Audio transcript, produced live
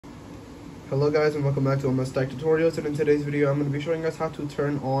Hello guys and welcome back to Almost Tech Tutorials, and in today's video I'm going to be showing us how to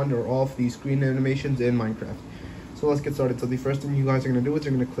turn on or off the screen animations in Minecraft. So let's get started. So the first thing you guys are going to do is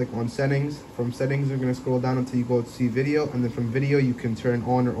you're going to click on settings. From settings you're going to scroll down until you go to see video, and then from video you can turn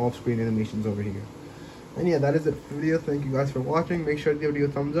on or off screen animations over here. And yeah, that is it for the video. Thank you guys for watching. Make sure to give the video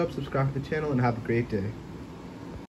a thumbs up, subscribe to the channel, and have a great day.